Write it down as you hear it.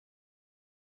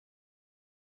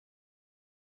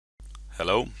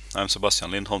Hello, I'm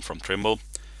Sebastian Lindholm from Trimble,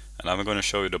 and I'm going to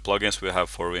show you the plugins we have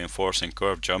for reinforcing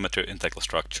curved geometry in Tekla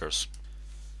structures.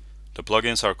 The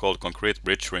plugins are called Concrete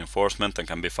Bridge Reinforcement and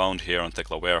can be found here on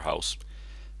Tekla Warehouse,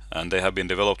 and they have been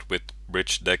developed with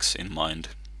bridge decks in mind.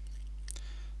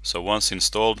 So once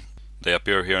installed, they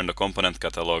appear here in the component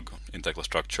catalog in Tekla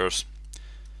structures.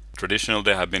 Traditionally,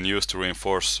 they have been used to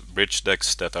reinforce bridge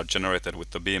decks that are generated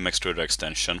with the beam extruder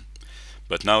extension,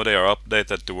 but now they are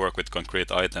updated to work with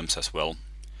concrete items as well.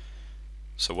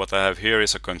 So what I have here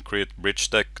is a concrete bridge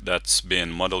deck that's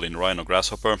been modeled in Rhino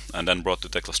Grasshopper and then brought to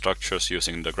Tekla structures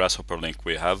using the Grasshopper link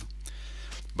we have.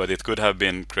 But it could have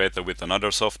been created with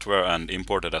another software and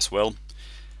imported as well.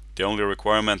 The only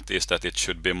requirement is that it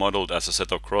should be modeled as a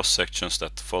set of cross sections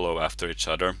that follow after each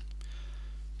other.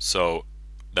 So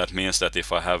that means that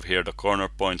if I have here the corner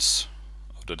points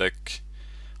of the deck,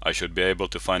 I should be able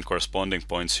to find corresponding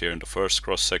points here in the first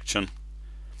cross section,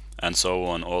 and so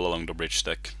on all along the bridge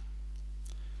deck.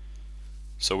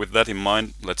 So with that in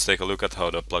mind, let's take a look at how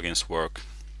the plugins work.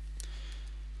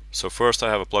 So first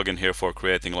I have a plugin here for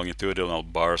creating longitudinal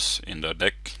bars in the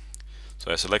deck.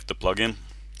 So I select the plugin,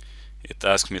 it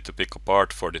asks me to pick a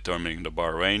part for determining the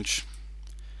bar range,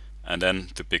 and then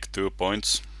to pick 2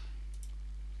 points,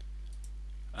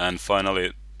 and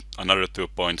finally another 2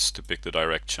 points to pick the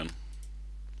direction.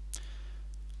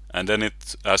 And then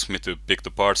it asks me to pick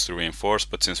the parts to reinforce,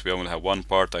 but since we only have one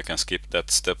part, I can skip that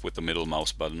step with the middle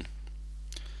mouse button.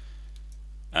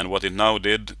 And what it now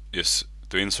did is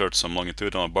to insert some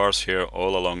longitudinal bars here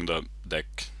all along the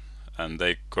deck, and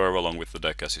they curve along with the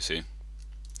deck, as you see.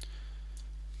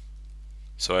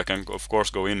 So I can of course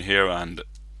go in here and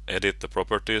edit the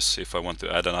properties. If I want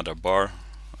to add another bar,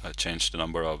 I change the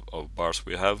number of bars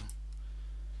we have,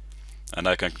 and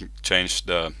I can change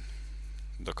the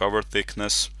cover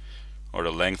thickness or the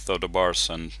length of the bars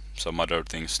and some other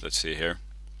things. Let's see here.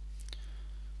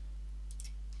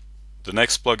 The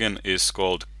next plugin is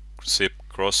called Zip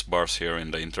Crossbars here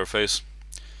in the interface,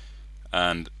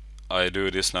 and I do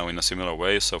this now in a similar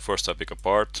way. So first I pick a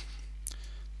part,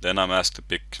 then I'm asked to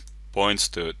pick points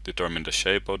to determine the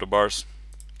shape of the bars,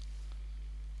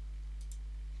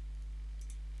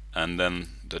 and then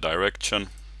the direction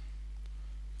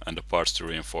and the parts to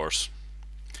reinforce.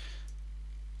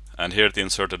 And here it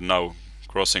inserted now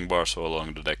crossing bars all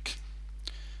along the deck.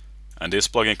 And this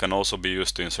plugin can also be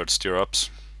used to insert stirrups.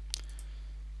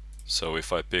 So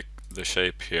if I pick the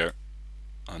shape here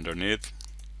underneath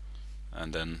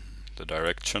and then the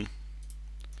direction,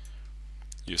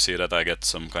 you see that I get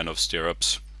some kind of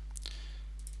stirrups.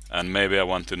 And maybe I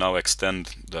want to now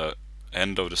extend the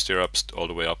end of the stirrups all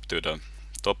the way up to the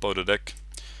top of the deck.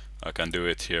 I can do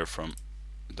it here from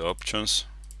the options.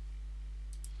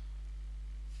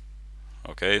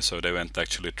 Okay, so they went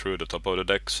actually through the top of the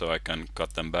deck, so I can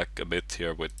cut them back a bit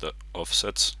here with the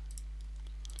offsets.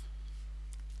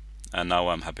 And now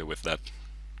I'm happy with that.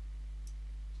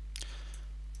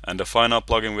 And the final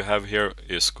plugin we have here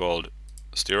is called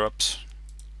Stirrups.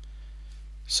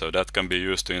 So that can be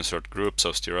used to insert groups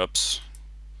of stirrups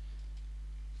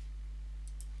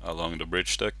along the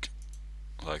bridge deck,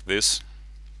 like this.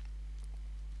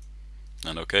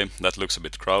 And okay, that looks a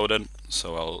bit crowded,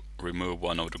 so I'll remove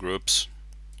one of the groups.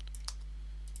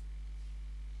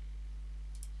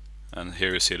 And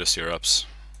here you see the stirrups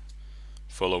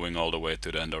following all the way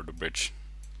to the end of the bridge.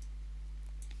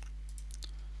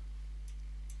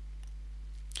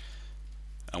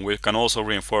 And we can also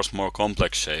reinforce more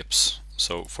complex shapes.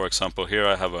 So for example, here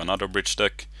I have another bridge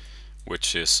deck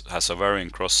which has a varying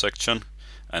cross section,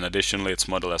 and additionally it's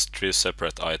modeled as 3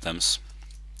 separate items.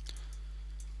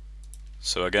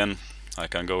 So again, I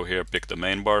can go here, pick the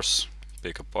main bars,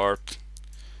 pick a part,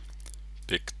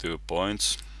 pick 2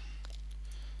 points,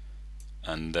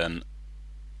 and then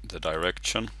the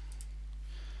direction,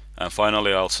 and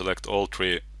finally I'll select all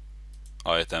 3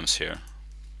 items here.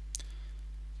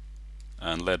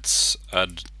 And let's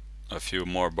add a few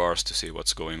more bars to see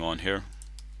what's going on here.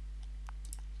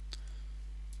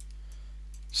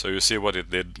 So you see what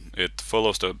it did. It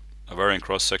follows the varying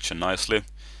cross section nicely,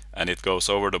 and it goes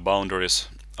over the boundaries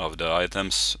of the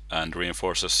items and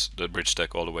reinforces the bridge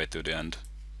deck all the way to the end.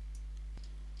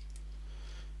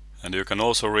 And you can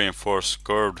also reinforce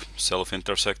curved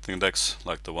self-intersecting decks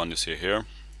like the one you see here,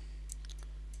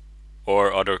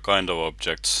 or other kind of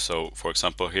objects. So for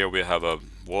example, here we have a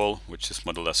wall which is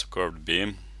modeled as a curved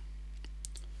beam.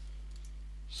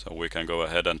 So we can go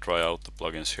ahead and try out the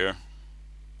plugins here.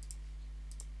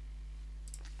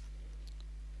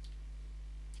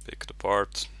 Pick the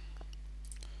part,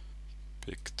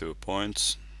 pick 2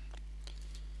 points.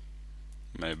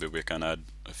 Maybe we can add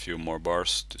a few more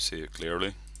bars to see it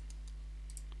clearly.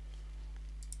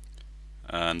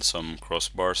 and some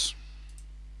crossbars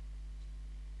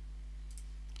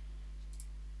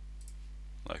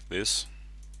like this.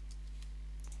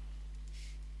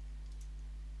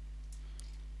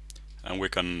 And we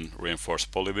can reinforce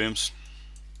polybeams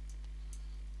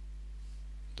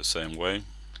the same way.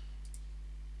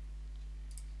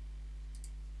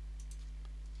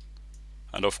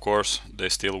 And of course they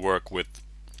still work with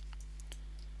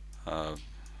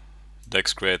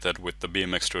decks created with the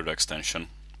beam extrude extension.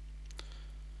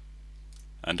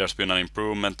 And there's been an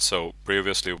improvement, so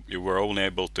previously you were only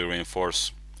able to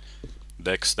reinforce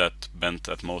decks that bent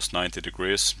at most 90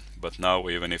 degrees, but now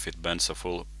even if it bends a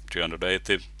full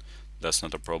 380, that's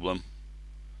not a problem.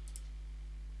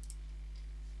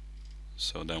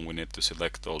 So then we need to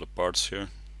select all the parts here.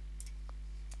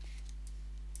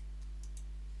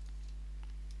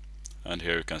 And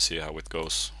here you can see how it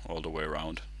goes all the way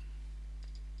around.